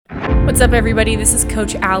What's up, everybody? This is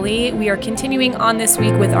Coach Allie. We are continuing on this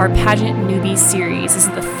week with our Pageant Newbie Series. This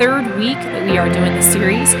is the third week that we are doing this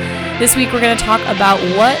series. This week, we're going to talk about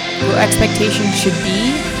what your expectations should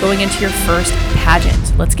be going into your first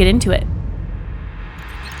pageant. Let's get into it.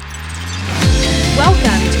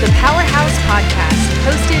 Welcome to the Powerhouse Podcast,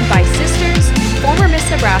 hosted by sisters, former Miss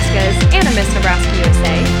Nebraskas and a Miss Nebraska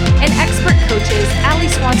USA, and expert coaches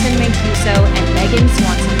Allie Swanson Mancuso and Megan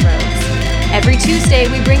Swanson Rhodes. Every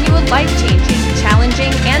Tuesday, we bring you a life-changing,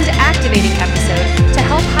 challenging, and activating episode to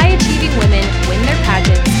help high-achieving women win their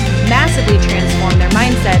pageants, massively transform their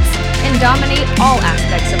mindsets, and dominate all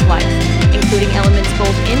aspects of life, including elements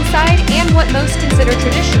both inside and what most consider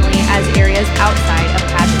traditionally as areas outside of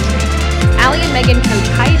pageantry. Allie and Megan coach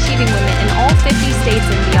high-achieving women in all 50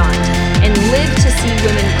 states and beyond, and live to see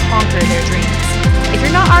women conquer their dreams. If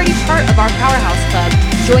you're not already part of our Powerhouse Club,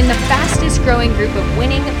 join the fastest-growing group of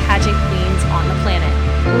winning pageant queens on the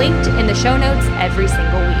planet, linked in the show notes every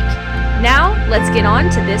single week. Now, let's get on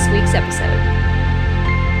to this week's episode.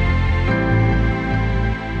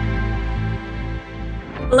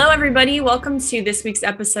 Hello, everybody. Welcome to this week's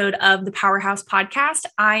episode of the Powerhouse Podcast.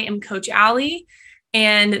 I am Coach Allie,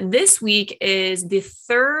 and this week is the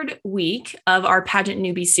third week of our Pageant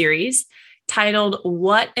Newbie Series, titled,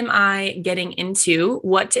 What Am I Getting Into?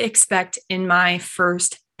 What to Expect in My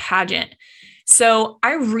First Pageant. So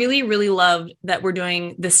I really love that we're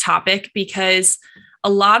doing this topic because a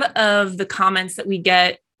lot of the comments that we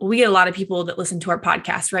get a lot of people that listen to our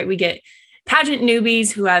podcast, right? We get pageant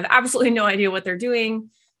newbies who have absolutely no idea what they're doing.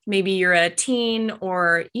 Maybe you're a teen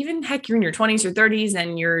or even heck, you're in your 20s or 30s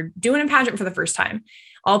and you're doing a pageant for the first time.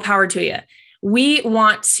 All power to you. We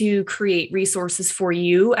want to create resources for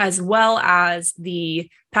you as well as the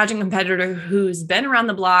pageant competitor who's been around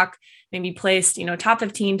the block, maybe placed, top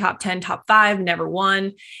 15, top 10, top 5, never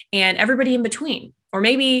won, and everybody in between. Or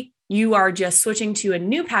maybe you are just switching to a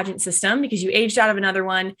new pageant system because you aged out of another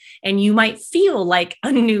one and you might feel like a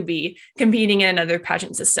newbie competing in another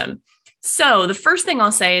pageant system. So the first thing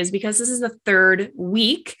I'll say is because this is the third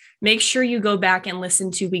week, make sure you go back and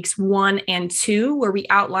listen to weeks 1 and 2, where we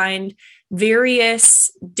outlined various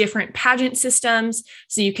different pageant systems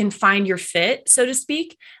so you can find your fit, so to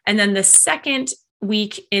speak. And then the second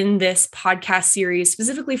week in this podcast series,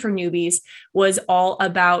 specifically for newbies, was all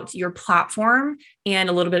about your platform and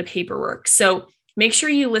a little bit of paperwork. So make sure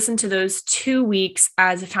you listen to those 2 weeks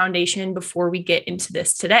as a foundation before we get into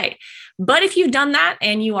this today. But if you've done that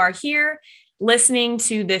and you are here listening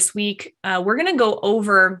to this week, we're going to go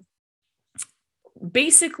over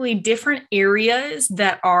basically different areas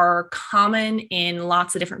that are common in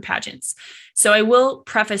lots of different pageants. So I will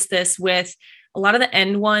preface this with a lot of the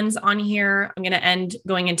end ones on here. I'm going to end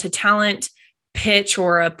going into talent, pitch,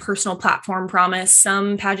 or a personal platform promise.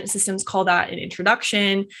 Some pageant systems call that an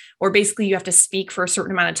introduction, or basically you have to speak for a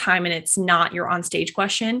certain amount of time and it's not your on-stage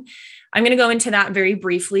question. I'm going to go into that very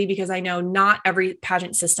briefly because I know not every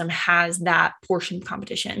pageant system has that portion of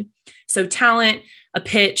competition. So talent, a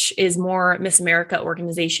pitch is more Miss America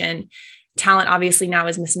organization. Talent obviously now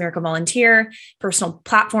is Miss America Volunteer. Personal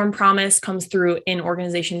platform promise comes through in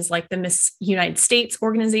organizations like the Miss United States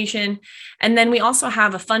organization. And then we also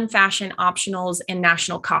have a fun fashion, optionals, and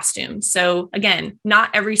national costume. So again, not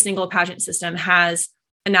every single pageant system has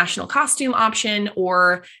a national costume option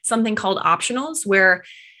or something called optionals, where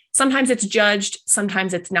sometimes it's judged,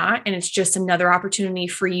 sometimes it's not. And it's just another opportunity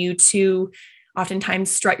for you to oftentimes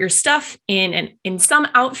strut your stuff in some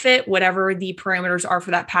outfit, whatever the parameters are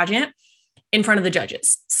for that pageant, in front of the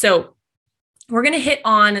judges. So we're going to hit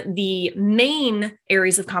on the main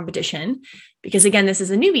areas of competition because, again, this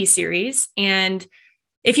is a newbie series. And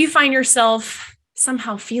if you find yourself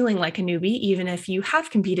somehow feeling like a newbie, even if you have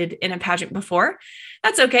competed in a pageant before,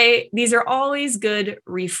 that's okay. These are always good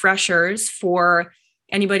refreshers for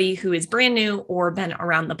anybody who is brand new or been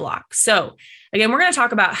around the block. So again, we're going to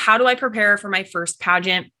talk about how do I prepare for my first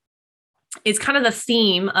pageant. It's kind of the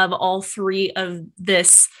theme of all three of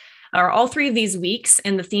these weeks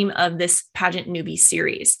and the theme of this Pageant Newbie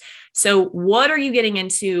Series. So what are you getting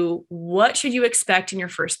into? What should you expect in your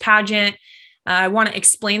first pageant? I want to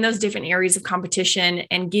explain those different areas of competition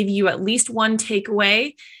and give you at least one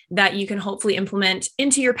takeaway that you can hopefully implement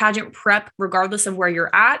into your pageant prep, regardless of where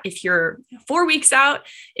you're at. If you're 4 weeks out,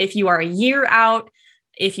 if you are a year out,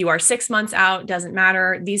 if you are 6 months out, doesn't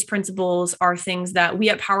matter. These principles are things that we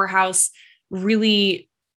at Powerhouse really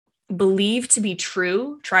believe to be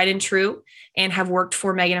true, tried and true, and have worked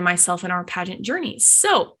for Megan and myself in our pageant journeys.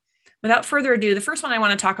 So without further ado, the first one I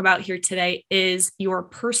want to talk about here today is your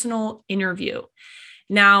personal interview.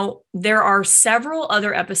 Now, there are several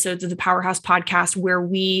other episodes of the Powerhouse podcast where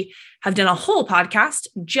we have done a whole podcast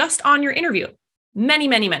just on your interview. Many,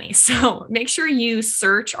 many, many. So make sure you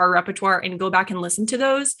search our repertoire and go back and listen to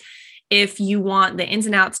those if you want the ins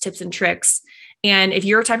and outs, tips and tricks. And if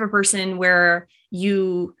you're a type of person where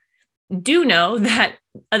you do know that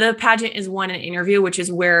the pageant is won in an interview, which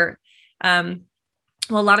is where, a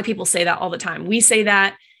lot of people say that all the time. We say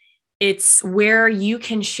that it's where you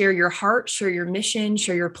can share your heart, share your mission,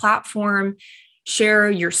 share your platform, share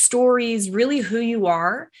your stories, really who you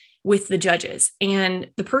are with the judges. And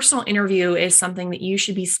the personal interview is something that you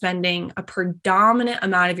should be spending a predominant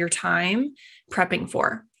amount of your time prepping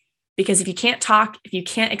for. Because if you can't talk, if you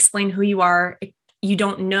can't explain who you are, you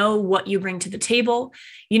don't know what you bring to the table,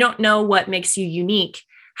 you don't know what makes you unique,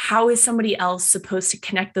 how is somebody else supposed to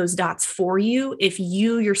connect those dots for you if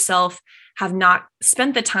you yourself have not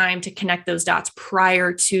spent the time to connect those dots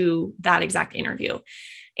prior to that exact interview?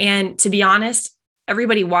 And to be honest,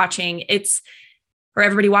 everybody watching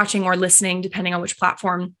or listening, depending on which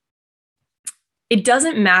platform, it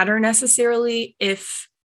doesn't matter necessarily if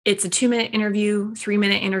it's a 2-minute interview,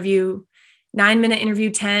 3-minute interview, 9-minute interview,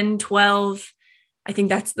 10, 12. I think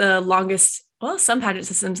that's the longest. Well, some pageant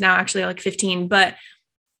systems now actually are like 15, but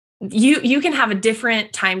you can have a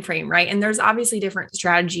different time frame, right? And there's obviously different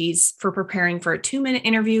strategies for preparing for a 2-minute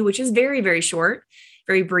interview, which is very, very short,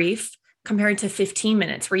 very brief, compared to 15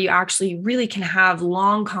 minutes, where you actually really can have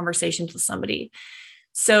long conversations with somebody.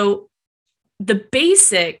 So the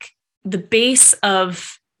base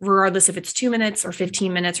of, regardless if it's 2 minutes or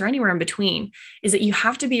 15 minutes or anywhere in between, is that you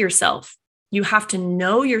have to be yourself. You have to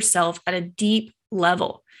know yourself at a deep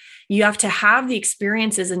level. You have to have the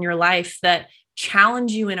experiences in your life that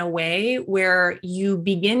challenge you in a way where you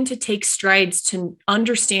begin to take strides to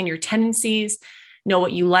understand your tendencies, know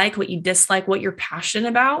what you like, what you dislike, what you're passionate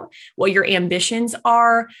about, what your ambitions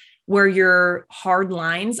are, where your hard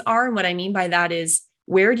lines are. And what I mean by that is,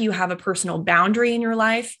 where do you have a personal boundary in your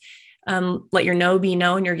life? Let your no be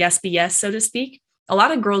no and your yes be yes, so to speak. A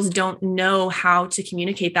lot of girls don't know how to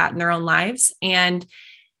communicate that in their own lives. And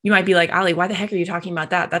you might be like, Ali, why the heck are you talking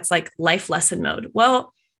about that? That's like life lesson mode.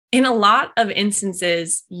 Well, in a lot of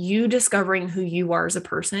instances, you discovering who you are as a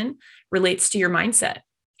person relates to your mindset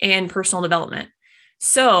and personal development.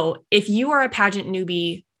 So if you are a pageant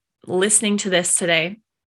newbie listening to this today,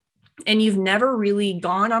 and you've never really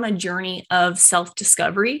gone on a journey of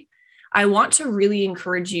self-discovery, I want to really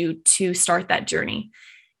encourage you to start that journey.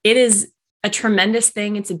 It is a tremendous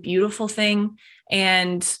thing. It's a beautiful thing.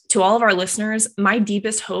 And to all of our listeners, my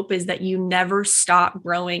deepest hope is that you never stop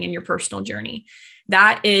growing in your personal journey.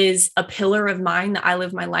 That is a pillar of mine that I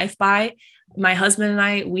live my life by. My husband and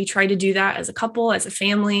I, we try to do that as a couple, as a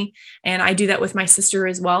family. And I do that with my sister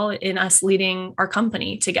as well, in us leading our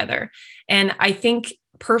company together. And I think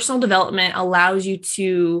personal development allows you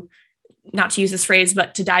to, not to use this phrase,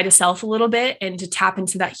 but to die to self a little bit and to tap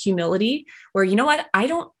into that humility where, you know what, I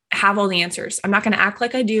don't have all the answers. I'm not going to act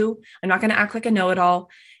like I do. I'm not going to act like a know-it-all.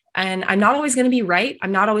 And I'm not always going to be right.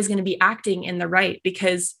 I'm not always going to be acting in the right,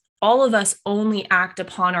 because all of us only act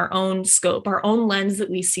upon our own scope, our own lens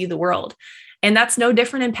that we see the world. And that's no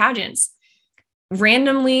different in pageants.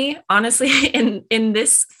 Randomly, honestly, in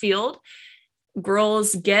this field,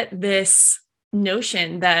 girls get this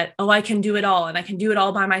notion that, oh, I can do it all and I can do it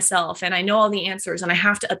all by myself. And I know all the answers and I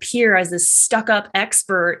have to appear as this stuck up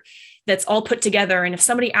expert that's all put together. And if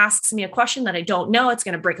somebody asks me a question that I don't know, it's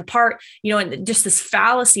going to break apart, and just this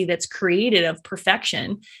fallacy that's created of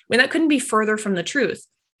perfection, when that couldn't be further from the truth.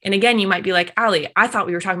 And again, you might be like, Ali, I thought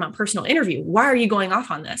we were talking about personal interview. Why are you going off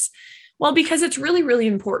on this? Well, because it's really, really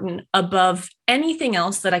important above anything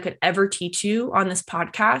else that I could ever teach you on this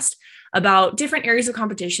podcast about different areas of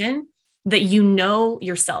competition, that you know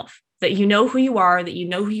yourself, that you know who you are, that you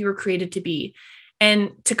know who you were created to be.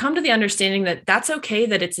 And to come to the understanding that that's okay,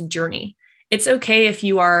 that it's a journey. It's okay if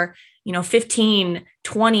you are, 15,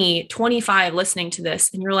 20, 25 listening to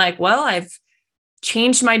this and you're like, well, I've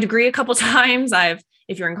changed my degree a couple times.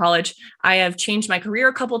 If you're in college, I have changed my career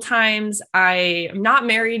a couple times. I am not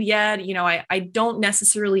married yet. I don't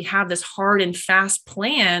necessarily have this hard and fast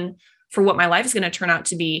plan for what my life is going to turn out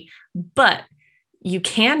to be, but you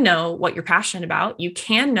can know what you're passionate about. You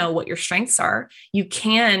can know what your strengths are. You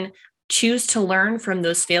can choose to learn from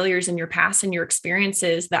those failures in your past and your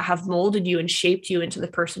experiences that have molded you and shaped you into the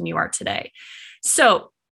person you are today.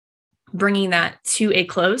 So bringing that to a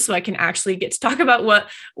close so I can actually get to talk about what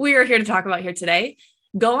we are here to talk about here today.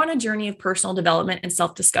 Go on a journey of personal development and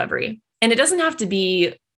self-discovery. And it doesn't have to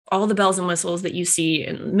be all the bells and whistles that you see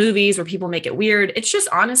in movies where people make it weird. It's just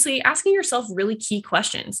honestly asking yourself really key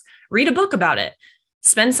questions. Read a book about it.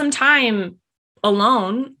 Spend some time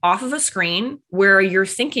alone off of a screen where you're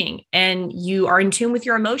thinking and you are in tune with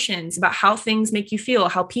your emotions about how things make you feel,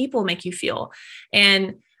 how people make you feel.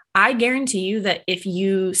 And I guarantee you that if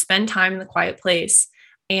you spend time in the quiet place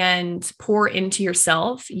and pour into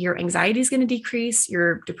yourself, your anxiety is going to decrease,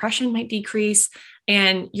 your depression might decrease,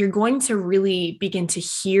 and you're going to really begin to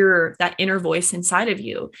hear that inner voice inside of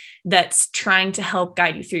you that's trying to help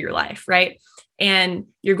guide you through your life, right? And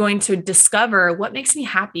you're going to discover what makes me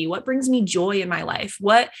happy, what brings me joy in my life,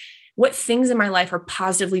 what things in my life are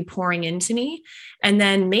positively pouring into me. And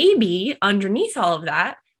then maybe underneath all of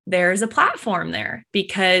that, there's a platform there,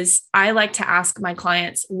 because I like to ask my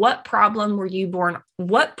clients, what problem were you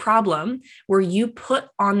put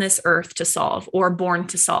on this earth to solve, or born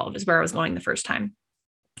to solve, is where I was going the first time.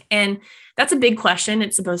 And that's a big question.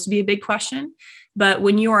 It's supposed to be a big question. But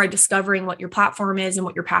when you are discovering what your platform is and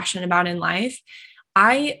what you're passionate about in life,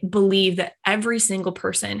 I believe that every single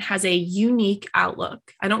person has a unique outlook.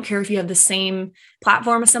 I don't care if you have the same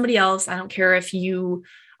platform as somebody else. I don't care if you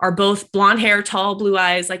are both blonde hair, tall, blue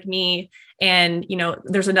eyes like me, and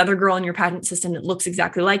there's another girl in your pageant system that looks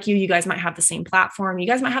exactly like you. You guys might have the same platform. You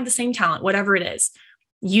guys might have the same talent, whatever it is.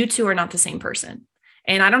 You two are not the same person.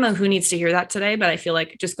 And I don't know who needs to hear that today, but I feel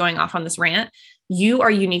like just going off on this rant, you are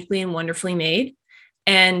uniquely and wonderfully made.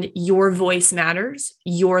 And your voice matters.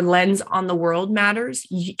 Your lens on the world matters.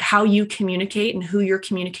 How you communicate and who you're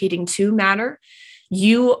communicating to matter.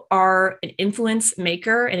 You are an influence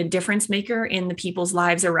maker and a difference maker in the people's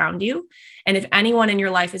lives around you. And if anyone in your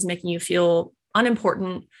life is making you feel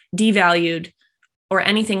unimportant, devalued, or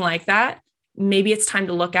anything like that, maybe it's time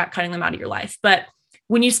to look at cutting them out of your life. But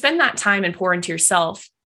when you spend that time and pour into yourself,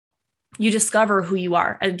 you discover who you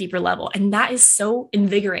are at a deeper level. And that is so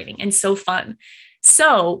invigorating and so fun.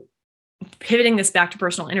 So pivoting this back to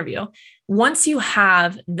personal interview, once you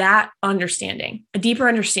have that understanding, a deeper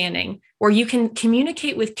understanding where you can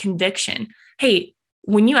communicate with conviction, hey,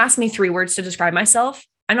 when you ask me 3 words to describe myself,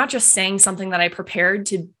 I'm not just saying something that I prepared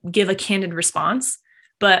to give a candid response,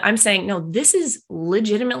 but I'm saying, no, this is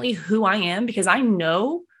legitimately who I am, because I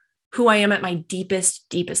know who I am at my deepest,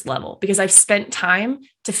 deepest level, because I've spent time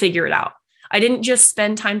to figure it out. I didn't just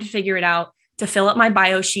spend time to figure it out to fill up my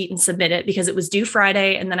bio sheet and submit it because it was due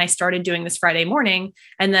Friday. And then I started doing this Friday morning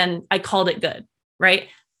and then I called it good, right?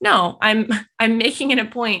 No, I'm making it a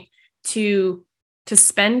point to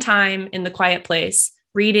spend time in the quiet place,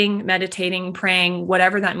 reading, meditating, praying,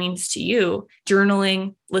 whatever that means to you,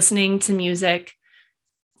 journaling, listening to music.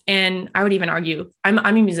 And I would even argue, I'm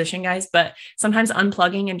a musician, guys, but sometimes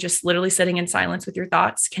unplugging and just literally sitting in silence with your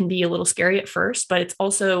thoughts can be a little scary at first, but it's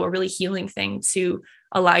also a really healing thing to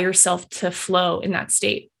allow yourself to flow in that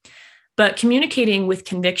state. But communicating with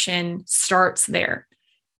conviction starts there.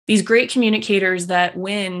 These great communicators that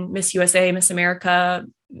win Miss USA, Miss America,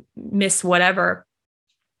 Miss whatever,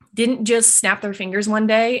 didn't just snap their fingers one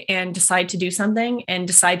day and decide to do something and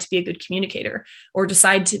decide to be a good communicator or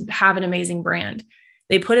decide to have an amazing brand.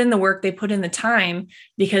 They put in the work, they put in the time,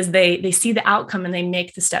 because they see the outcome and they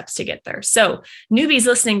make the steps to get there. So newbies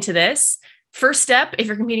listening to this, first step, if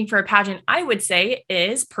you're competing for a pageant, I would say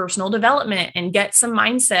is personal development and get some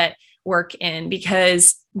mindset work in,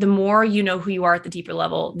 because the more you know who you are at the deeper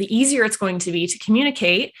level, the easier it's going to be to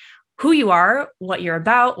communicate who you are, what you're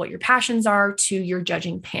about, what your passions are to your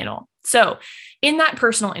judging panel. So in that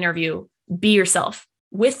personal interview, be yourself.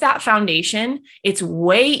 With that foundation, it's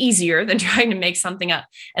way easier than trying to make something up.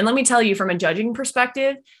 And let me tell you, from a judging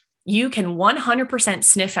perspective, you can 100%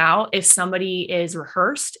 sniff out if somebody is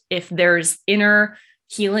rehearsed, if there's inner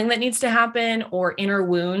healing that needs to happen or inner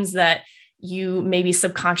wounds that you maybe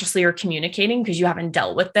subconsciously are communicating because you haven't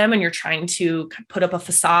dealt with them and you're trying to put up a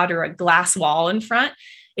facade or a glass wall in front.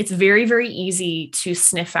 It's very, very easy to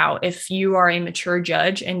sniff out if you are a mature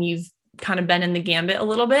judge and you've kind of been in the gambit a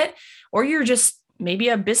little bit, or you're just maybe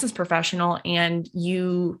a business professional and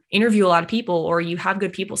you interview a lot of people or you have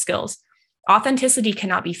good people skills. Authenticity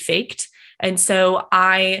cannot be faked. And so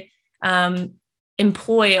I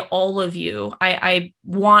employ all of you. I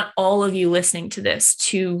want all of you listening to this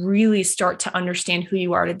to really start to understand who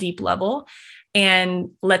you are at a deep level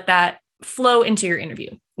and let that flow into your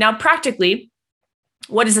interview. Now, practically,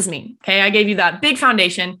 what does this mean? Okay, I gave you that big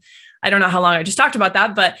foundation. I don't know how long I just talked about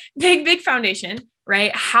that, but big foundation,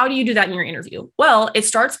 right? How do you do that in your interview? Well, it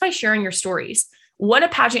starts by sharing your stories. What a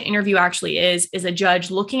pageant interview actually is a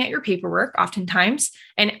judge looking at your paperwork oftentimes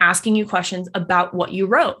and asking you questions about what you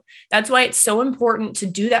wrote. That's why it's so important to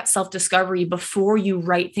do that self-discovery before you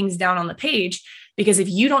write things down on the page, because if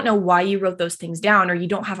you don't know why you wrote those things down, or you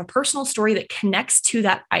don't have a personal story that connects to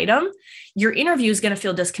that item, your interview is going to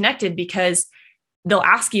feel disconnected, because they'll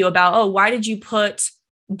ask you about, oh, why did you put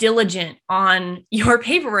diligent on your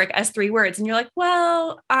paperwork as 3 words. And you're like,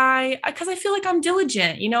 well, because I feel like I'm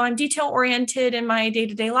diligent, I'm detail oriented in my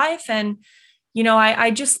day-to-day life. And,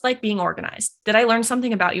 I just like being organized. Did I learn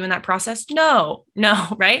something about you in that process? No,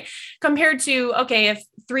 right? Compared to, okay, if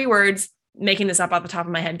 3 words, making this up off the top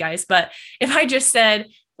of my head, guys, but if I just said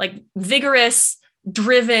like vigorous,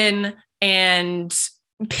 driven, and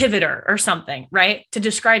pivoter or something, right? To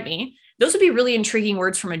describe me, those would be really intriguing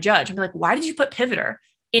words from a judge. I'd be like, why did you put pivoter?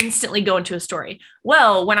 Instantly go into a story.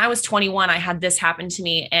 Well, when I was 21, I had this happen to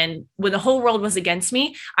me. And when the whole world was against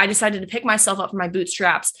me, I decided to pick myself up from my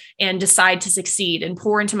bootstraps and decide to succeed and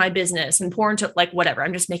pour into my business and pour into like whatever.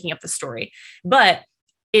 I'm just making up the story. But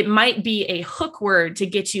it might be a hook word to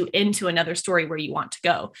get you into another story where you want to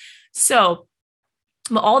go. So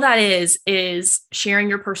all that is sharing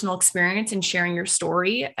your personal experience and sharing your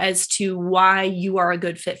story as to why you are a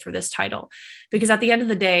good fit for this title. Because at the end of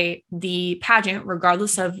the day, the pageant,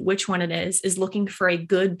 regardless of which one it is looking for a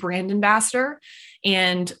good brand ambassador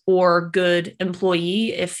and or good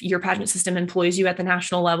employee if your pageant system employs you at the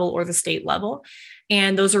national level or the state level.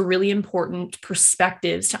 And those are really important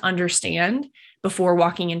perspectives to understand before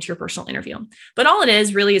walking into your personal interview. But all it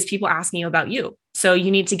is really is people asking you about you. So you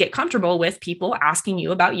need to get comfortable with people asking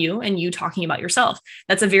you about you and you talking about yourself.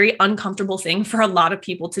 That's a very uncomfortable thing for a lot of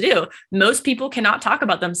people to do. Most people cannot talk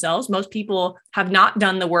about themselves. Most people have not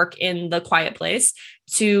done the work in the quiet place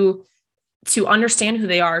to understand who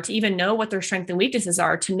they are, to even know what their strengths and weaknesses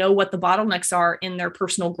are, to know what the bottlenecks are in their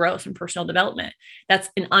personal growth and personal development. That's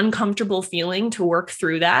an uncomfortable feeling to work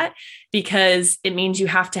through that, because it means you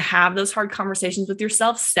have to have those hard conversations with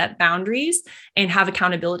yourself, set boundaries, and have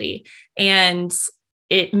accountability. And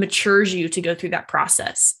it matures you to go through that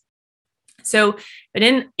process. So, but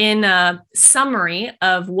in a summary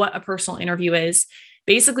of what a personal interview is,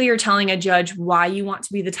 basically, you're telling a judge why you want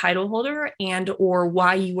to be the title holder and or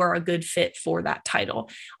why you are a good fit for that title.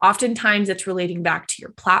 Oftentimes, it's relating back to your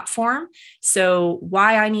platform. So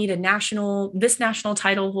why I need this national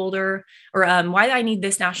title holder, or why I need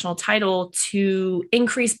this national title to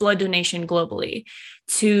increase blood donation globally,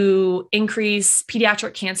 to increase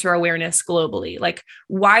pediatric cancer awareness globally. Like,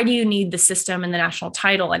 why do you need the system and the national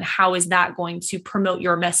title? And how is that going to promote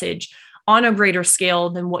your message on a greater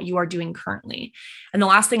scale than what you are doing currently? And the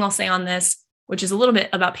last thing I'll say on this, which is a little bit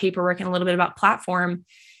about paperwork and a little bit about platform,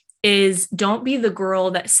 is don't be the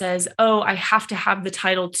girl that says, oh, I have to have the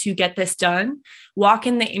title to get this done. Walk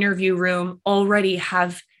in the interview room, already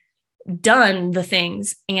have done the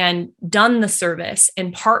things and done the service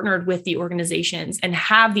and partnered with the organizations and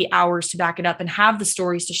have the hours to back it up and have the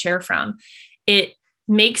stories to share from. It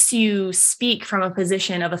makes you speak from a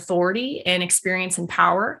position of authority and experience and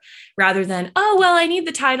power, rather than, oh, well, I need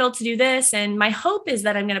the title to do this, and my hope is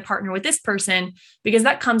that I'm going to partner with this person, because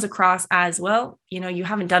that comes across as, well, you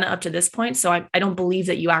haven't done it up to this point, so I don't believe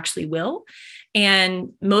that you actually will. And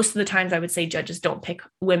most of the times I would say judges don't pick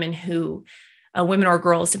women or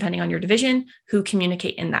girls, depending on your division, who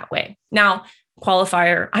communicate in that way. Now,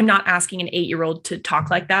 qualifier, I'm not asking an 8-year-old to talk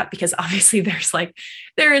like that, because obviously there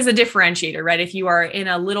is a differentiator, right? If you are in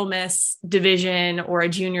a Little Miss division or a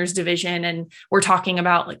juniors division, and we're talking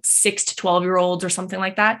about like 6 to 12-year-olds or something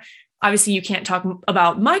like that, obviously you can't talk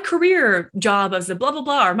about my career job as a blah, blah,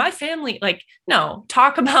 blah, or my family. Like, no,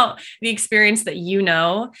 talk about the experience that you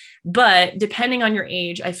know. But depending on your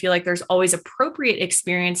age, I feel like there's always appropriate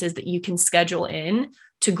experiences that you can schedule in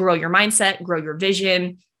to grow your mindset, grow your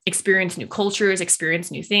vision, experience new cultures, experience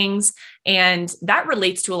new things. And that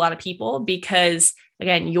relates to a lot of people, because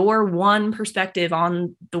again, your one perspective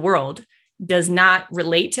on the world does not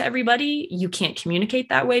relate to everybody. You can't communicate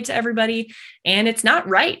that way to everybody. And it's not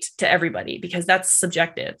right to everybody, because that's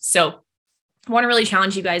subjective. So I want to really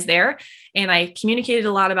challenge you guys there. And I communicated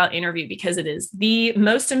a lot about interview because it is the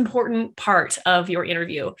most important part of your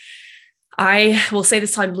interview. I will say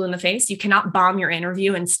this till I'm blue in the face. You cannot bomb your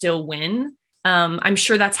interview and still win. I'm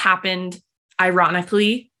sure that's happened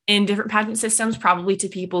ironically in different pageant systems, probably to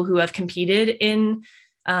people who have competed in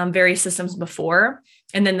various systems before,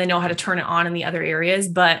 and then they know how to turn it on in the other areas.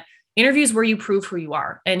 But interviews where you prove who you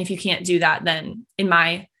are. And if you can't do that, then in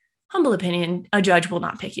my humble opinion, a judge will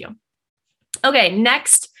not pick you. Okay,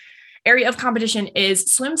 next area of competition is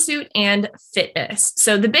swimsuit and fitness.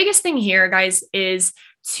 So the biggest thing here, guys, is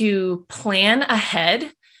to plan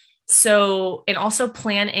ahead. So, and also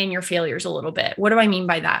plan in your failures a little bit. What do I mean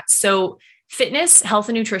by that? So fitness, health,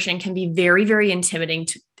 and nutrition can be very, very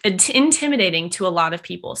intimidating to a lot of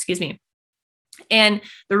people, And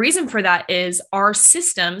the reason for that is our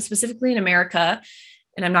system, specifically in America,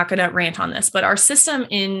 and I'm not going to rant on this, but our system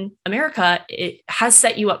in America, it has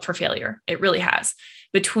set you up for failure. It really has.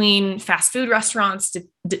 between fast food restaurants,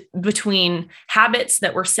 between habits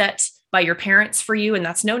that were set by your parents for you. And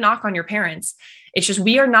that's no knock on your parents. It's just,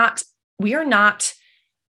 we are not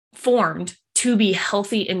formed to be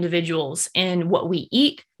healthy individuals in what we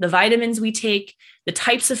eat, the vitamins we take, the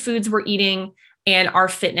types of foods we're eating, and our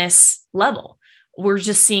fitness level. We're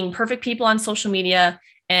just seeing perfect people on social media,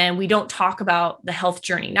 and we don't talk about the health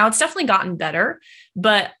journey. Now, it's definitely gotten better,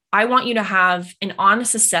 but I want you to have an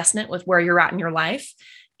honest assessment with where you're at in your life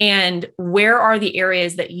and where are the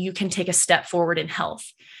areas that you can take a step forward in health.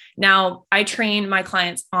 Now, I train my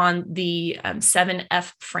clients on the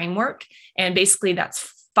 7F framework, and basically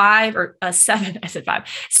that's 7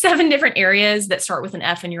 different areas that start with an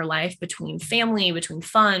F in your life, between family, between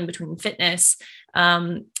fun, between fitness,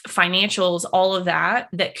 financials, all of that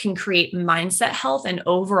can create mindset health and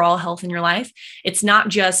overall health in your life. It's not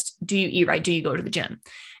just, do you eat right? Do you go to the gym?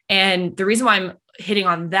 And the reason why I'm hitting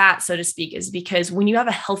on that, so to speak, is because when you have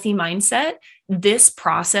a healthy mindset, this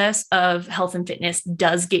process of health and fitness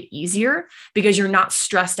does get easier because you're not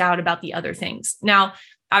stressed out about the other things. Now,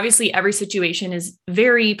 obviously, every situation is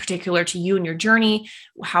very particular to you and your journey,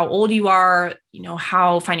 how old you are,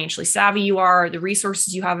 how financially savvy you are, the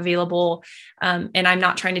resources you have available. And I'm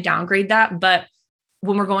not trying to downgrade that, but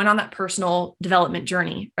when we're going on that personal development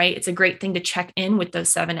journey, right, it's a great thing to check in with those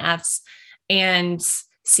 7 Fs and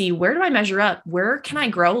see, where do I measure up? Where can I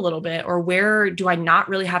grow a little bit? Or where do I not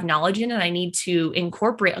really have knowledge in? And I need to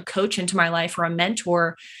incorporate a coach into my life or a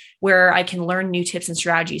mentor where I can learn new tips and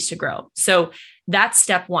strategies to grow. So that's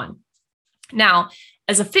step 1. Now,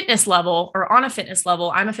 as a fitness level, or on a fitness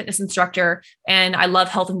level, I'm a fitness instructor and I love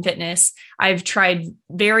health and fitness. I've tried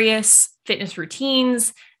various fitness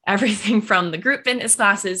routines, everything from the group fitness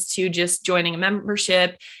classes to just joining a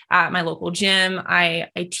membership at my local gym. I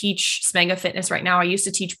teach Smega Fitness right now. I used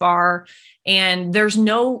to teach bar, and there's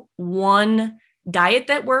no one diet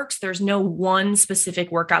that works. There's no one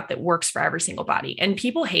specific workout that works for every single body. And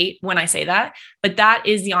people hate when I say that, but that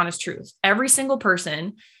is the honest truth. Every single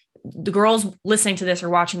person, the girls listening to this or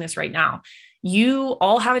watching this right now, you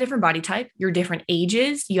all have a different body type, you're different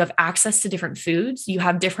ages, you have access to different foods, you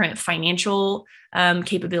have different financial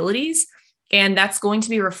capabilities, and that's going to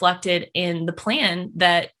be reflected in the plan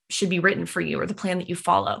that should be written for you or the plan that you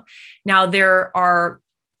follow. Now, there are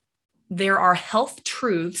health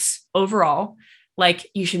truths overall, like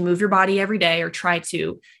you should move your body every day or try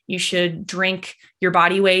to. You should drink your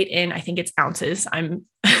body weight in, I think it's ounces. I'm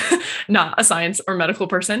not a science or medical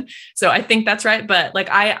person, so I think that's right. But like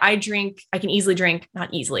I can easily drink,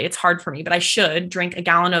 not easily, it's hard for me, but I should drink a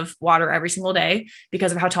gallon of water every single day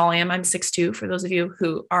because of how tall I am. I'm 6'2", for those of you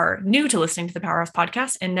who are new to listening to the Powerhouse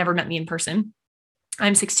podcast and never met me in person.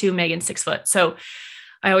 I'm 6'2", Megan's 6 foot. So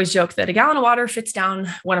I always joke that a gallon of water fits down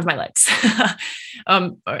one of my legs.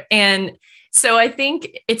 And so I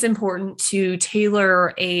think it's important to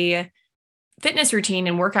tailor a fitness routine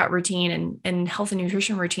and workout routine and health and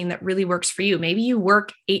nutrition routine that really works for you. Maybe you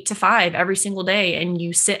work 8 to 5 every single day and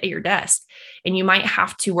you sit at your desk, and you might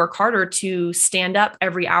have to work harder to stand up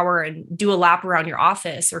every hour and do a lap around your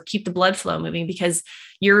office or keep the blood flow moving because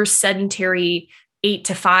your sedentary 8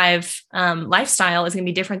 to 5 lifestyle is going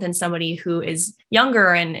to be different than somebody who is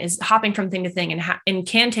younger and is hopping from thing to thing and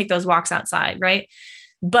can take those walks outside, right?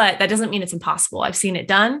 But that doesn't mean it's impossible. I've seen it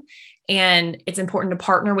done. And it's important to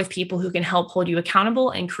partner with people who can help hold you accountable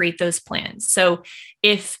and create those plans. So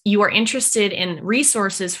if you are interested in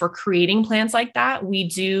resources for creating plans like that, we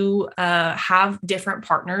do have different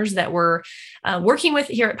partners that we're working with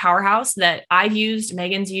here at Powerhouse that I've used,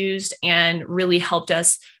 Megan's used, and really helped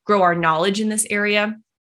us grow our knowledge in this area.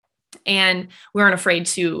 And we aren't afraid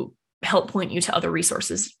to help point you to other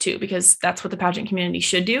resources too, because that's what the pageant community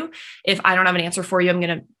should do. If I don't have an answer for you, I'm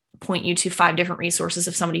going to point you to 5 different resources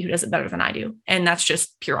of somebody who does it better than I do. And that's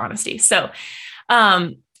just pure honesty. So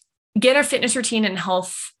get a fitness routine and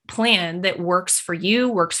health plan that works for you,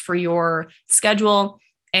 works for your schedule.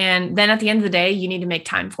 And then at the end of the day, you need to make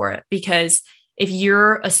time for it, because if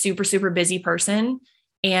you're a super, super busy person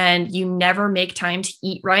and you never make time to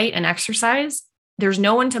eat right and exercise, there's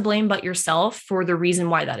no one to blame but yourself for the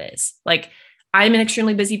reason why that is. Like, I'm an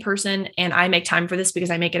extremely busy person and I make time for this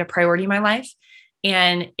because I make it a priority in my life.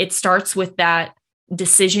 And it starts with that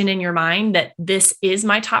decision in your mind that this is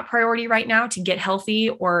my top priority right now to get healthy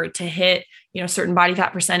or to hit, certain body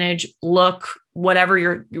fat percentage, look, whatever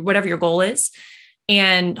your goal is,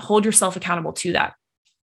 and hold yourself accountable to that.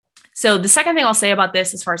 So the second thing I'll say about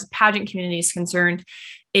this, as far as the pageant community is concerned,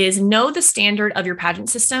 is know the standard of your pageant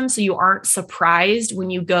system so you aren't surprised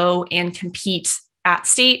when you go and compete at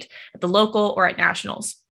state, at the local, or at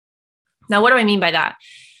nationals. Now, what do I mean by that?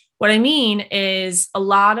 What I mean is a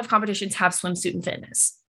lot of competitions have swimsuit and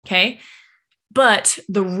fitness. Okay. But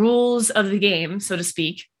the rules of the game, so to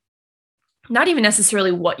speak, not even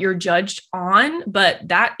necessarily what you're judged on, but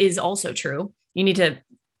that is also true. You need to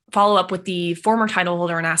follow up with the former title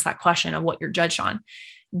holder and ask that question of what you're judged on.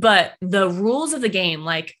 But the rules of the game,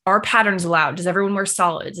 like, are patterns allowed? Does everyone wear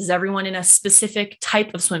solids? Is everyone in a specific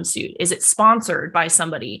type of swimsuit? Is it sponsored by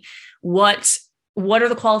somebody? What are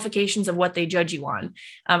the qualifications of what they judge you on?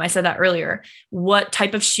 I said that earlier. What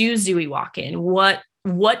type of shoes do we walk in? What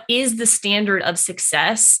is the standard of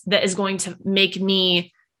success that is going to make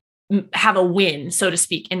me have a win, so to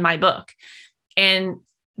speak, in my book? And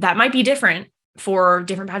that might be different for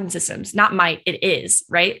different pageant systems. Not might, it is,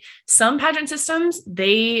 right? Some pageant systems,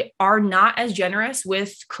 they are not as generous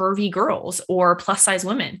with curvy girls or plus size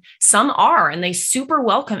women. Some are, and they super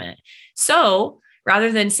welcome it. So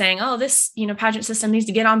rather than saying, oh, this, pageant system needs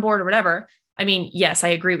to get on board or whatever. I mean, yes, I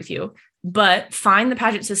agree with you, but find the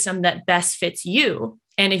pageant system that best fits you.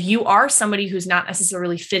 And if you are somebody who's not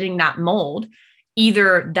necessarily fitting that mold,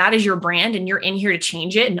 either that is your brand and you're in here to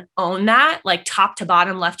change it and own that, like top to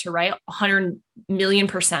bottom, left to right,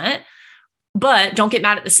 100,000,000%. But don't get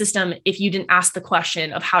mad at the system if you didn't ask the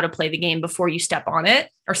question of how to play the game before you step on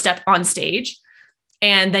it or step on stage.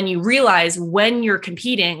 And then you realize when you're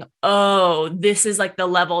competing, oh, this is like the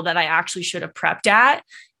level that I actually should have prepped at.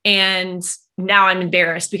 And now I'm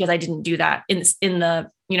embarrassed because I didn't do that in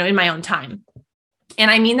my own time. And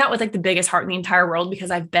I mean that with like the biggest heart in the entire world, because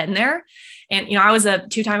I've been there. And, I was a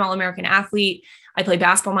 2-time All-American athlete. I played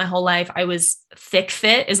basketball my whole life. I was thick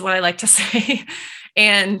fit is what I like to say.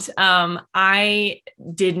 And I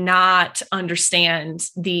did not understand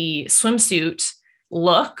the swimsuit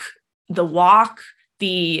look, the walk,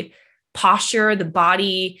 the posture, the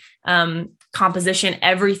body composition,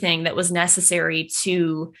 everything that was necessary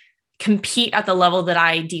to compete at the level that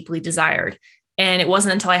I deeply desired. And it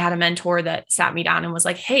wasn't until I had a mentor that sat me down and was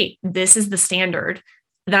like, hey, this is the standard,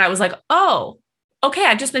 that I was like, oh, okay,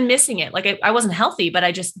 I've just been missing it. Like I wasn't healthy, but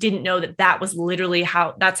I just didn't know that was literally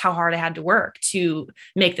that's how hard I had to work to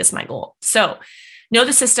make this my goal. So know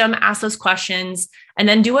the system, ask those questions, and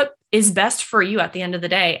then do what is best for you at the end of the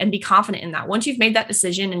day and be confident in that. Once you've made that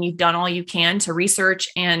decision and you've done all you can to research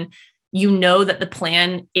and you know that the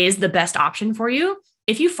plan is the best option for you,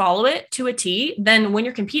 if you follow it to a T, then when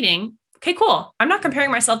you're competing, okay, cool. I'm not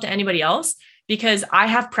comparing myself to anybody else because I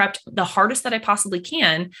have prepped the hardest that I possibly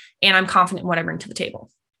can, and I'm confident in what I bring to the table.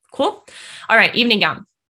 Cool. All right. Evening gown.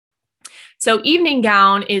 So evening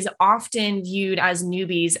gown is often viewed as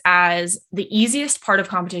newbies as the easiest part of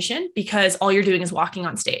competition because all you're doing is walking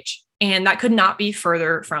on stage. And that could not be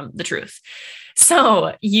further from the truth.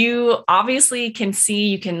 So you obviously can see,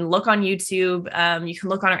 you can look on YouTube, you can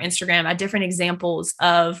look on our Instagram at different examples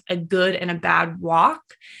of a good and a bad walk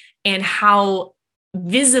and how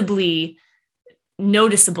visibly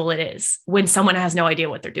noticeable it is when someone has no idea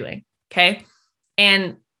what they're doing. Okay.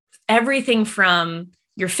 And everything from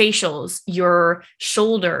your facials, your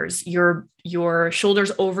shoulders, your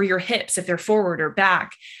shoulders over your hips, if they're forward or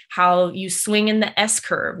back, how you swing in the S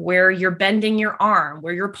curve, where you're bending your arm,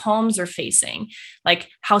 where your palms are facing, like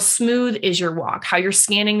how smooth is your walk, how you're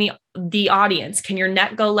scanning the audience. Can your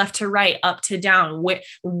neck go left to right, up to down?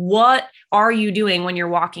 What are you doing when you're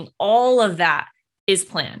walking? All of that is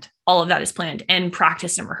planned. All of that is planned and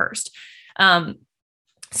practiced and rehearsed. So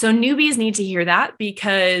newbies need to hear that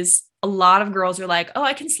because a lot of girls are like, oh,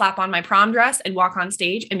 I can slap on my prom dress and walk on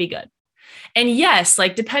stage and be good. And yes,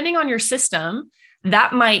 like depending on your system,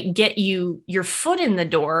 that might get you your foot in the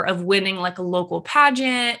door of winning like a local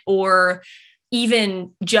pageant or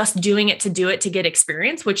even just doing it to get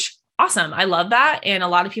experience, which awesome. I love that. And a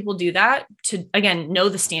lot of people do that to, again, know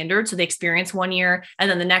the standard. So they experience 1 year and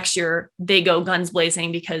then the next year they go guns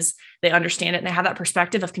blazing because they understand it and they have that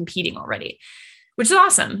perspective of competing already, which is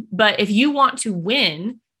awesome. But if you want to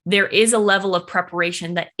win, there is a level of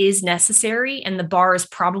preparation that is necessary, and the bar is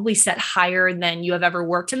probably set higher than you have ever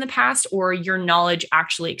worked in the past or your knowledge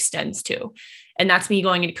actually extends to. And that's me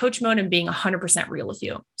going into coach mode and being 100% real with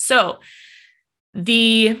you. So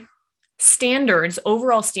the standards,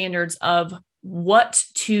 overall standards of what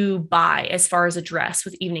to buy as far as a dress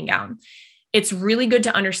with evening gown, it's really good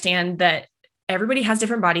to understand that everybody has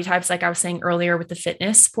different body types, like I was saying earlier with the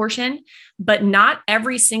fitness portion, but not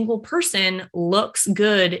every single person looks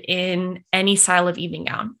good in any style of evening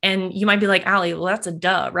gown. And you might be like, Allie, well, that's a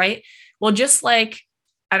duh, right? Well, just like,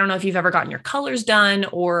 I don't know if you've ever gotten your colors done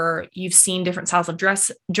or you've seen different styles of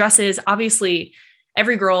dresses. Obviously,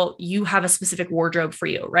 every girl, you have a specific wardrobe for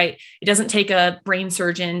you, right? It doesn't take a brain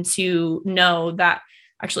surgeon to know that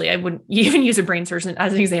actually, I wouldn't even use a brain surgeon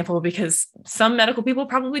as an example, because some medical people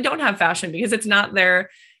probably don't have fashion because it's not their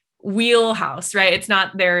wheelhouse, right? It's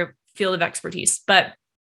not their field of expertise. But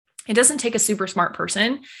it doesn't take a super smart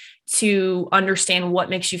person to understand what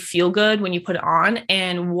makes you feel good when you put it on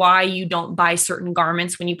and why you don't buy certain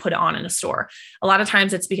garments when you put it on in a store. A lot of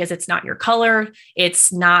times it's because it's not your color.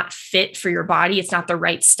 It's not fit for your body. It's not the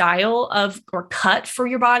right style of or cut for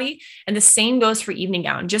your body. And the same goes for evening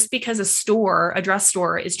gown. Just because a dress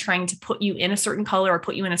store is trying to put you in a certain color or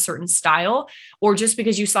put you in a certain style, or just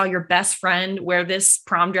because you saw your best friend wear this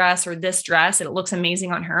prom dress or this dress and it looks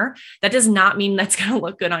amazing on her, that does not mean that's going to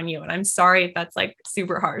look good on you. And I'm sorry if that's like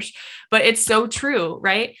super harsh, but it's so true,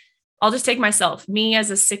 right? I'll just take myself, me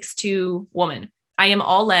as a 6'2" woman. I am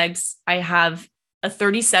all legs. I have a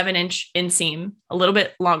 37-inch inseam, a little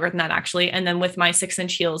bit longer than that actually. And then with my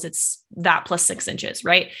 6-inch heels, it's that plus 6 inches,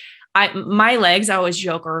 right? My legs, I always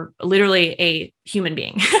joke, are literally a human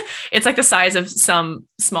being. It's like the size of some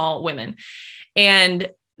small women. And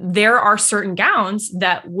there are certain gowns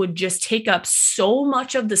that would just take up so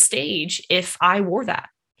much of the stage if I wore that.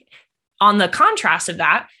 On the contrast of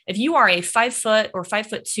that, if you are a 5 foot or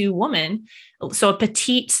 5'2" woman, so a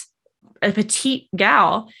petite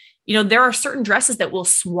gal, there are certain dresses that will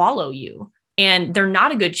swallow you, and they're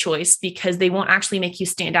not a good choice because they won't actually make you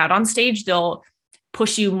stand out on stage. They'll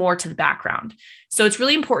push you more to the background. So it's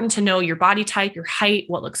really important to know your body type, your height,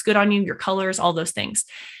 what looks good on you, your colors, all those things.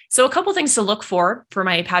 So a couple things to look for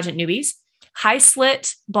my pageant newbies: high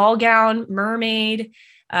slit, ball gown, mermaid,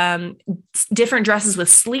 different dresses with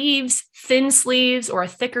sleeves, thin sleeves, or a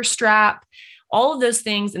thicker strap, all of those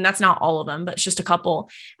things. And that's not all of them, but it's just a couple.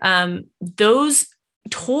 Those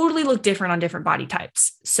totally look different on different body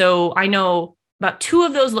types. So I know about 2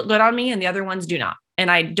 of those look good on me and the other ones do not. And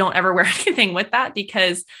I don't ever wear anything with that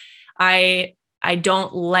because I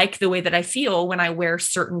don't like the way that I feel when I wear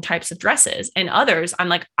certain types of dresses, and others I'm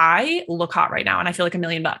like, I look hot right now and I feel like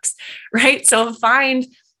 $1,000,000, right? So find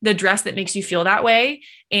the dress that makes you feel that way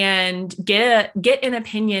and get an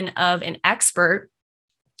opinion of an expert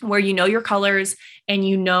where you know your colors and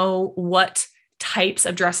you know what types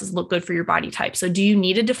of dresses look good for your body type. So do you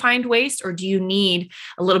need a defined waist, or do you need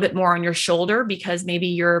a little bit more on your shoulder because maybe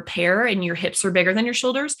you're a pear and your hips are bigger than your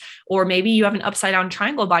shoulders? Or maybe you have an upside down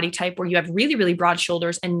triangle body type where you have really, really broad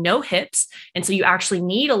shoulders and no hips. And so you actually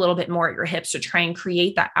need a little bit more at your hips to try and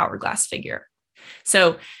create that hourglass figure.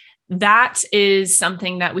 So that is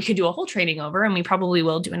something that we could do a whole training over, and we probably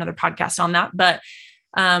will do another podcast on that. But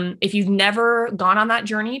if you've never gone on that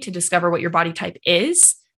journey to discover what your body type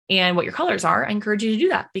is and what your colors are, I encourage you to do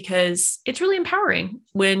that, because it's really empowering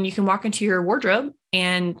when you can walk into your wardrobe,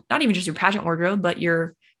 and not even just your pageant wardrobe, but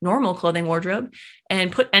your normal clothing wardrobe,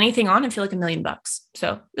 and put anything on and feel like $1,000,000.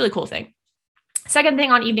 So really cool thing. Second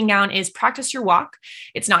thing on evening gown is practice your walk.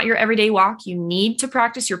 It's not your everyday walk. You need to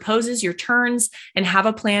practice your poses, your turns, and have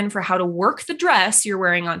a plan for how to work the dress you're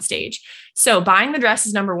wearing on stage. So buying the dress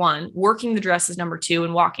is number 1, working the dress is number 2,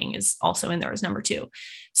 and walking is also in there as number 2.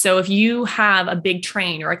 So if you have a big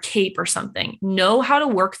train or a cape or something, know how to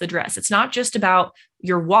work the dress. It's not just about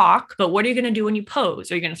your walk, but what are you going to do when you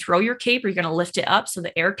pose? Are you going to throw your cape? Are you going to lift it up so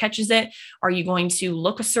the air catches it? Are you going to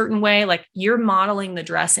look a certain way? Like, you're modeling the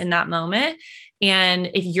dress in that moment. And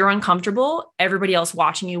if you're uncomfortable, everybody else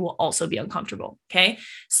watching you will also be uncomfortable. Okay.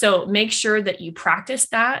 So make sure that you practice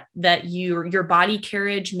that your body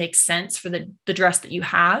carriage makes sense for the dress that you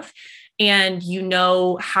have, and you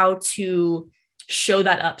know how to show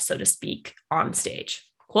that up, so to speak, on stage.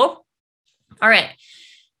 Cool. All right.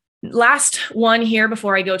 Last one here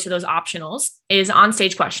before I go to those optionals is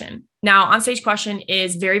on-stage question. Now, on-stage question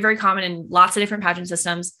is very, very common in lots of different pageant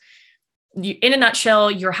systems. In a nutshell,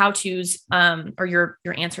 your how-tos or your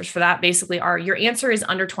answers for that basically are: your answer is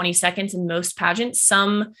under 20 seconds in most pageants.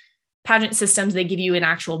 Some pageant systems, they give you an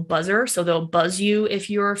actual buzzer. So they'll buzz you if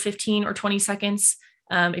you're 15 or 20 seconds.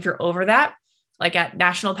 If you're over that, like at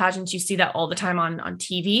national pageants, you see that all the time on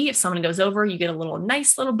TV. If someone goes over, you get a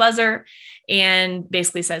nice little buzzer and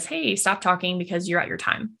basically says, hey, stop talking because you're at your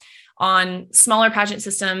time. On smaller pageant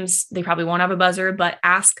systems, they probably won't have a buzzer, but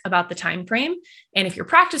ask about the time frame. And if you're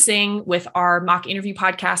practicing with our mock interview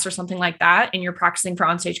podcast or something like that, and you're practicing for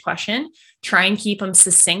onstage question, try and keep them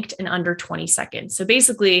succinct and under 20 seconds. So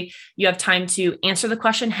basically, you have time to answer the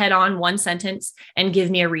question head on, 1 sentence, and give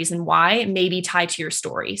me a reason why, maybe tied to your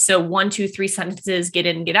story. So 1, 2, 3 sentences, get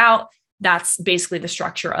in and get out. That's basically the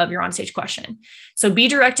structure of your onstage question. So be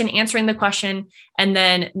direct in answering the question and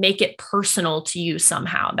then make it personal to you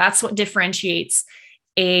somehow. That's what differentiates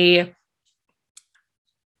a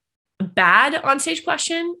bad onstage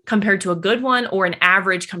question compared to a good one, or an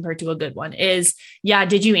average compared to a good one is, yeah,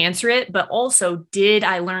 did you answer it? But also, did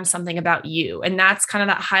I learn something about you? And that's kind of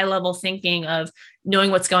that high level thinking of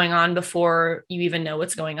knowing what's going on before you even know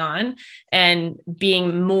what's going on, and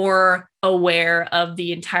being more aware of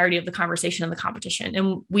the entirety of the conversation and the competition.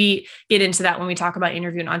 And we get into that when we talk about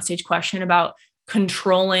interview and onstage question, about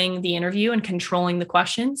controlling the interview and controlling the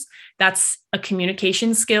questions. That's a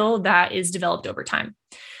communication skill that is developed over time.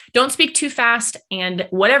 Don't speak too fast, and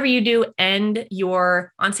whatever you do, end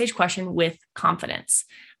your onstage question with confidence.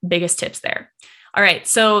 Biggest tips there. All right.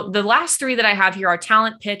 So the last three that I have here are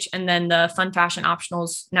talent, pitch, and then the fun fashion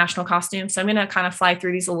optionals, national costume. So I'm going to kind of fly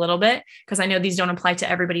through these a little bit because I know these don't apply to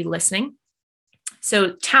everybody listening.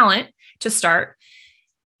 So talent, to start,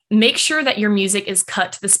 make sure that your music is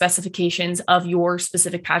cut to the specifications of your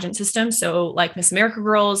specific pageant system. So like Miss America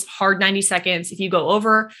Girls, hard 90 seconds. If you go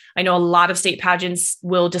over, I know a lot of state pageants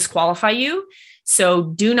will disqualify you. So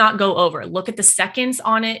do not go over. Look at the seconds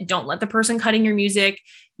on it. Don't let the person cutting your music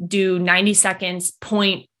do 90 seconds,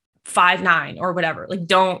 0.59 or whatever. Like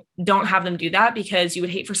don't have them do that, because you would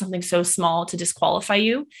hate for something so small to disqualify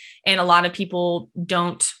you. And a lot of people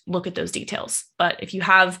don't look at those details. But if you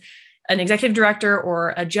have an executive director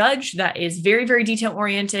or a judge that is very, very detail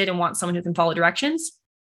oriented and wants someone who can follow directions,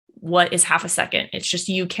 what is half a second? It's just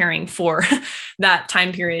you caring for that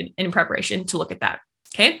time period in preparation to look at that.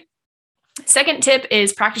 Okay. Second tip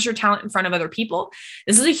is practice your talent in front of other people.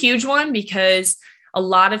 This is a huge one because a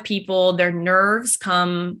lot of people, their nerves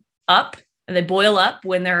come up and they boil up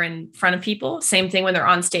when they're in front of people. Same thing when they're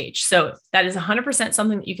on stage. So that is 100%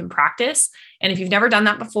 something that you can practice. And if you've never done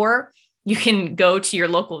that before, you can go to your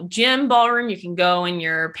local gym, ballroom. You can go in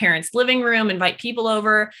your parents' living room, invite people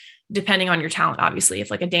over, depending on your talent. Obviously, if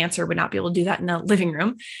like a dancer would not be able to do that in a living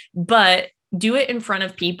room, but do it in front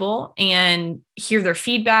of people and hear their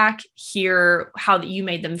feedback, hear how you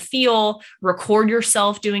made them feel, record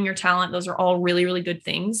yourself doing your talent. Those are all really, really good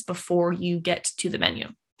things before you get to the venue.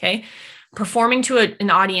 Okay. Performing to an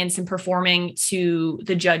audience and performing to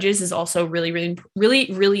the judges is also really, really, really,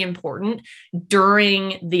 really important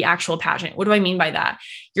during the actual pageant. What do I mean by that?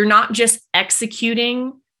 You're not just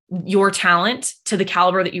executing your talent to the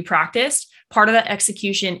caliber that you practiced. Part of that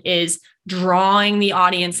execution is drawing the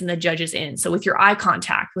audience and the judges in. So with your eye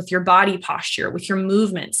contact, with your body posture, with your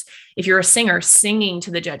movements, if you're a singer, singing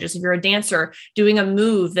to the judges, if you're a dancer, doing a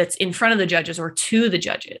move that's in front of the judges or to the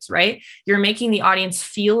judges, right? You're making the audience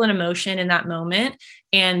feel an emotion in that moment.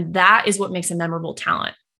 And that is what makes a memorable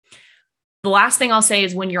talent. The last thing I'll say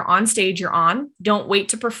is when you're on stage, you're on. Don't wait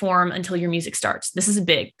to perform until your music starts. This is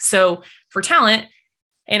big. So for talent,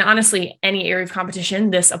 and honestly, any area of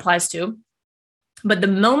competition, this applies to. But the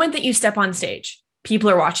moment that you step on stage, people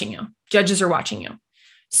are watching you, judges are watching you.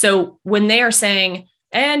 So when they are saying,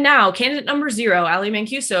 and now candidate number 0, Ali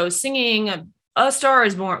Mancuso, singing A Star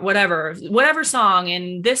Is Born, whatever song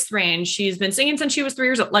in this range, she's been singing since she was 3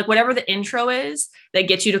 years old, like whatever the intro is that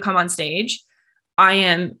gets you to come on stage. I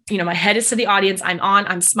am, my head is to the audience.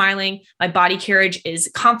 I'm smiling. My body carriage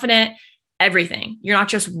is confident, everything. You're not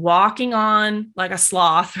just walking on like a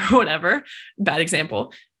sloth or whatever, bad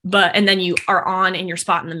example. And then you are on in your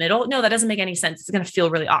spot in the middle. No, that doesn't make any sense. It's going to feel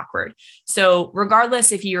really awkward. So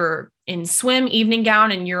regardless, if you're in swim evening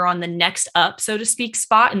gown and you're on the next up, so to speak,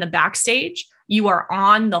 spot in the backstage, you are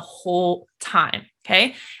on the whole time.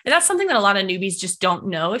 Okay. And that's something that a lot of newbies just don't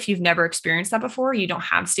know. If you've never experienced that before, you don't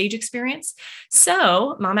have stage experience.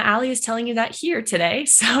 So Mama Ali is telling you that here today.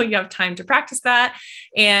 So you have time to practice that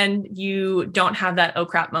and you don't have that oh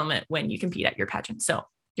crap moment when you compete at your pageant. So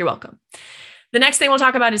you're welcome. The next thing we'll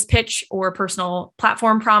talk about is pitch or personal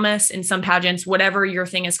platform promise in some pageants, whatever your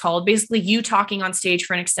thing is called. Basically, you talking on stage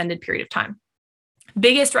for an extended period of time.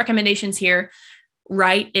 Biggest recommendations here,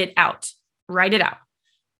 write it out. Write it out.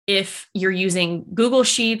 If you're using Google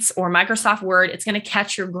Sheets or Microsoft Word, it's going to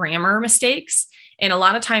catch your grammar mistakes. And a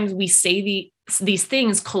lot of times we say these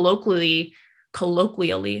things colloquially,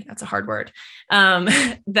 that's a hard word,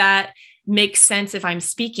 that makes sense if I'm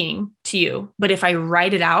speaking to you, but if I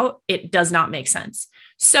write it out, it does not make sense.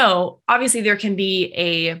 So obviously there can be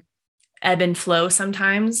a ebb and flow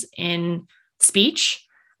sometimes in speech,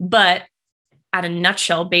 but at a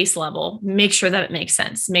nutshell base level, make sure that it makes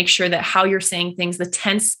sense. Make sure that how you're saying things, the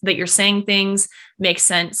tense that you're saying things makes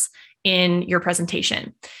sense in your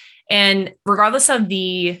presentation. And regardless of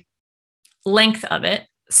the length of it,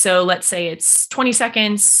 so let's say it's 20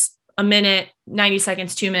 seconds, a minute, 90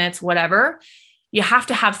 seconds, 2 minutes, whatever, you have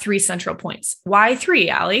to have 3 central points. Why 3,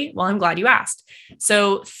 Ali? Well, I'm glad you asked.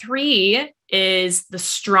 So 3 is the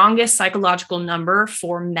strongest psychological number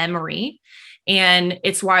for memory. And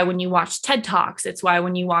it's why when you watch TED Talks, it's why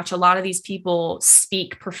when you watch a lot of these people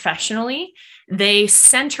speak professionally, they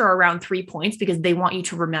center around 3 points because they want you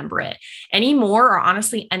to remember it. Any more or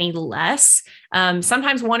honestly any less,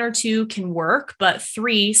 sometimes 1 or 2 can work, but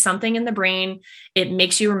 3, something in the brain, it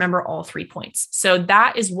makes you remember all 3 points. So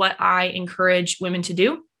that is what I encourage women to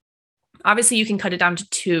do. Obviously, you can cut it down to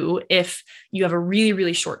 2 if you have a really,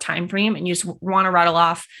 really short time frame and you just want to rattle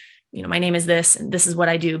off, my name is this, and this is what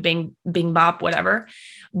I do, bing, bing, bop, whatever.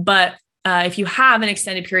 But if you have an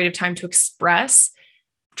extended period of time to express,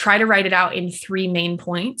 try to write it out in 3 main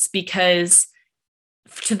points, because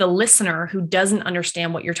to the listener who doesn't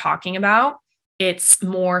understand what you're talking about, it's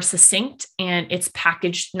more succinct and it's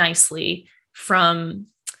packaged nicely from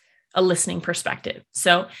a listening perspective.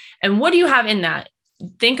 So, and what do you have in that?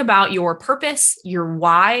 Think about your purpose, your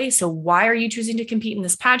why. So why are you choosing to compete in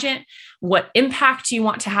this pageant? What impact do you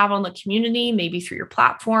want to have on the community, maybe through your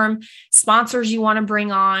platform, sponsors you want to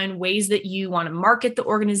bring on, ways that you want to market the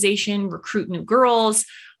organization, recruit new girls,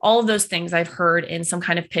 all of those things I've heard in some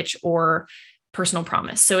kind of pitch or personal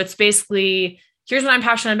promise. So it's basically, here's what I'm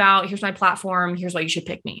passionate about. Here's my platform. Here's why you should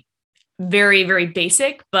pick me. Very, very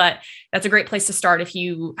basic, but that's a great place to start if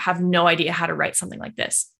you have no idea how to write something like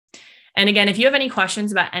this. And again, if you have any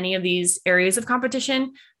questions about any of these areas of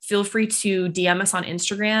competition, feel free to DM us on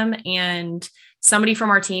Instagram, and somebody from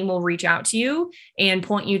our team will reach out to you and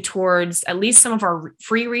point you towards at least some of our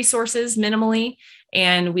free resources minimally.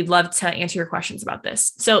 And we'd love to answer your questions about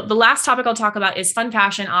this. So the last topic I'll talk about is fun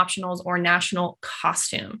fashion, optionals, or national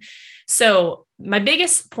costume. So my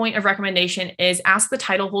biggest point of recommendation is ask the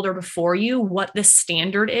title holder before you what the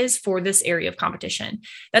standard is for this area of competition.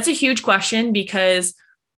 That's a huge question, because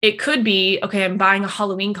it could be, okay, I'm buying a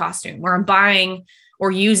Halloween costume, or I'm buying or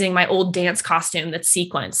using my old dance costume that's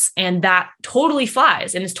sequence, and that totally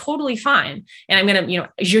flies and is totally fine. And I'm going to,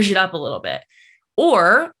 zhuzh it up a little bit.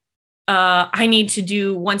 Or I need to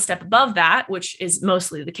do one step above that, which is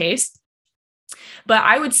mostly the case. But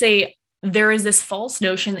I would say there is this false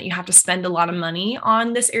notion that you have to spend a lot of money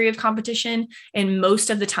on this area of competition. And most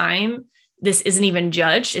of the time, this isn't even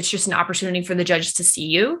judged. It's just an opportunity for the judges to see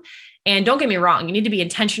you. And don't get me wrong, you need to be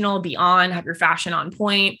intentional, be on, have your fashion on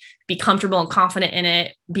point, be comfortable and confident in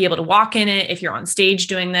it, be able to walk in it if you're on stage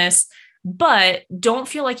doing this. But don't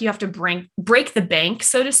feel like you have to break the bank,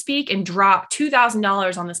 so to speak, and drop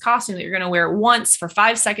 $2,000 on this costume that you're going to wear once for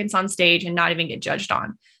 5 seconds on stage and not even get judged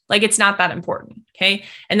on. Like, it's not that important. Okay.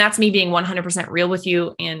 And that's me being 100% real with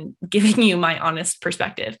you and giving you my honest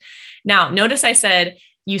perspective. Now, notice I said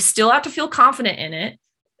you still have to feel confident in it,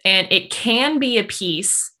 and it can be a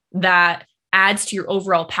piece that adds to your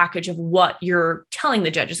overall package of what you're telling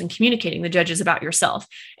the judges and communicating the judges about yourself.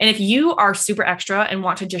 And if you are super extra and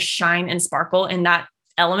want to just shine and sparkle in that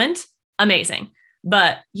element, amazing.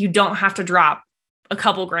 But you don't have to drop a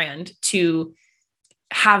couple grand to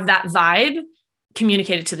have that vibe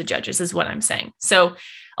communicated to the judges, is what I'm saying. So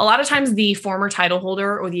a lot of times the former title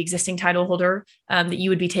holder or the existing title holder that you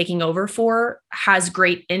would be taking over for has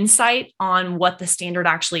great insight on what the standard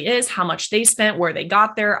actually is, how much they spent, where they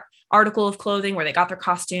got their article of clothing, where they got their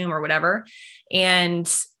costume or whatever. And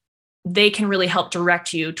they can really help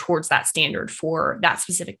direct you towards that standard for that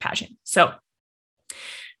specific pageant. So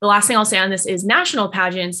the last thing I'll say on this is national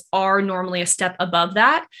pageants are normally a step above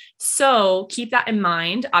that. So keep that in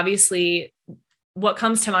mind. Obviously, what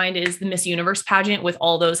comes to mind is the Miss Universe pageant with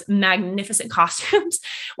all those magnificent costumes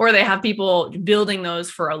where they have people building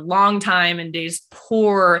those for a long time and they just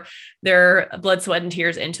pour their blood, sweat, and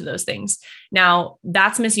tears into those things. Now,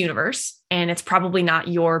 that's Miss Universe, and it's probably not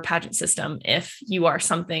your pageant system if you are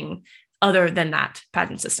something other than that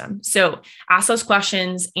pageant system. So ask those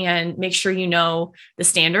questions and make sure you know the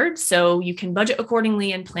standards so you can budget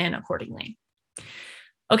accordingly and plan accordingly.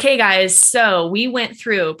 Okay, guys, so we went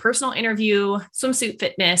through personal interview, swimsuit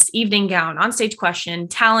fitness, evening gown, onstage question,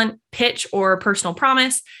 talent, pitch or personal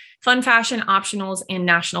promise, fun fashion, optionals, and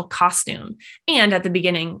national costume. And at the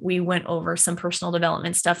beginning, we went over some personal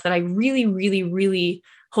development stuff that I really, really, really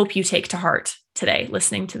hope you take to heart today,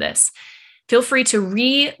 listening to this. Feel free to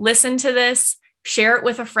re-listen to this, share it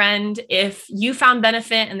with a friend. If you found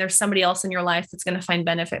benefit and there's somebody else in your life that's going to find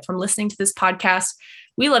benefit from listening to this podcast,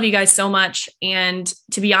 we love you guys so much. And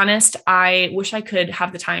to be honest, I wish I could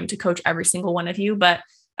have the time to coach every single one of you, but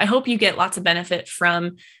I hope you get lots of benefit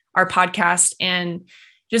from our podcast and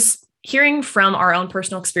just hearing from our own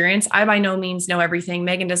personal experience. I by no means know everything.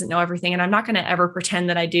 Megan doesn't know everything, and I'm not going to ever pretend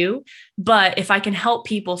that I do. But if I can help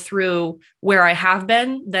people through where I have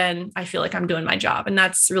been, then I feel like I'm doing my job. And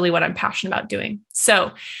that's really what I'm passionate about doing.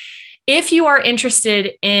 So if you are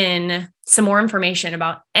interested in some more information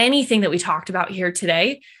about anything that we talked about here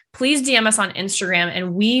today, please DM us on Instagram,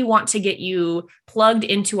 and we want to get you plugged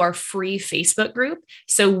into our free Facebook group.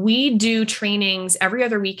 So we do trainings every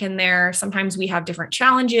other week in there. Sometimes we have different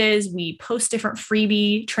challenges. We post different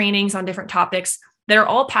freebie trainings on different topics that are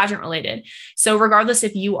all pageant related. So regardless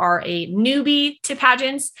if you are a newbie to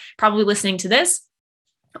pageants, probably listening to this,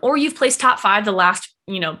 or you've placed top 5 the last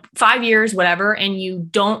 5 years, whatever, and you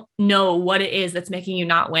don't know what it is that's making you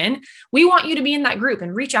not win, we want you to be in that group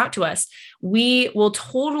and reach out to us. We will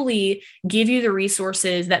totally give you the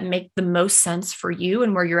resources that make the most sense for you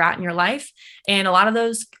and where you're at in your life. And a lot of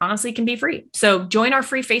those honestly can be free. So join our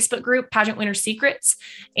free Facebook group, Pageant Winner Secrets,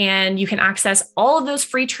 and you can access all of those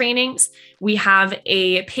free trainings. We have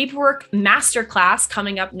a paperwork masterclass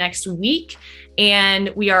coming up next week, and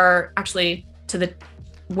we are actually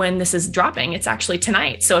when this is dropping, it's actually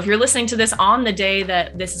tonight. So if you're listening to this on the day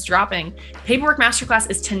that this is dropping, Paperwork Masterclass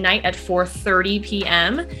is tonight at 4:30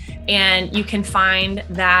 p.m. And you can find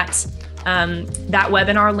that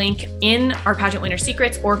webinar link in our Pageant Winner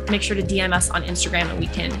Secrets, or make sure to DM us on Instagram and we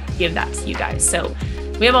can give that to you guys. So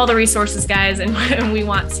we have all the resources, guys, and we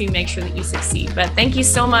want to make sure that you succeed. But thank you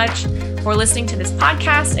so much for listening to this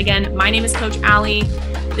podcast. Again, my name is Coach Allie.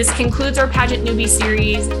 This concludes our Pageant Newbie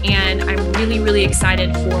Series, and I'm really, really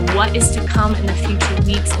excited for what is to come in the future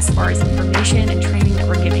weeks as far as information and training that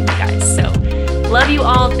we're giving you guys. So love you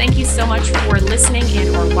all. Thank you so much for listening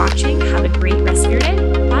and or watching. Have a great rest of your day.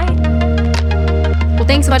 Bye. Well,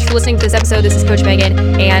 thanks so much for listening to this episode. This is Coach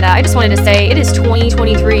Megan, and I just wanted to say it is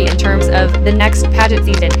 2023 in terms of the next pageant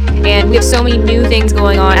season, and we have so many new things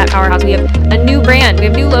going on at Powerhouse. We have a new brand, we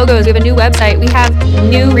have new logos, we have a new website, we have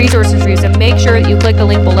new resources for you, so make sure that you click the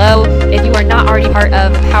link below. If you are not already part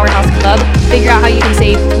of Powerhouse Club, figure out how you can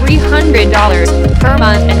save $300 per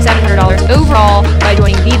month and $700 overall by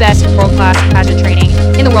joining the best world-class pageant training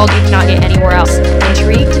in the world you cannot get anywhere else.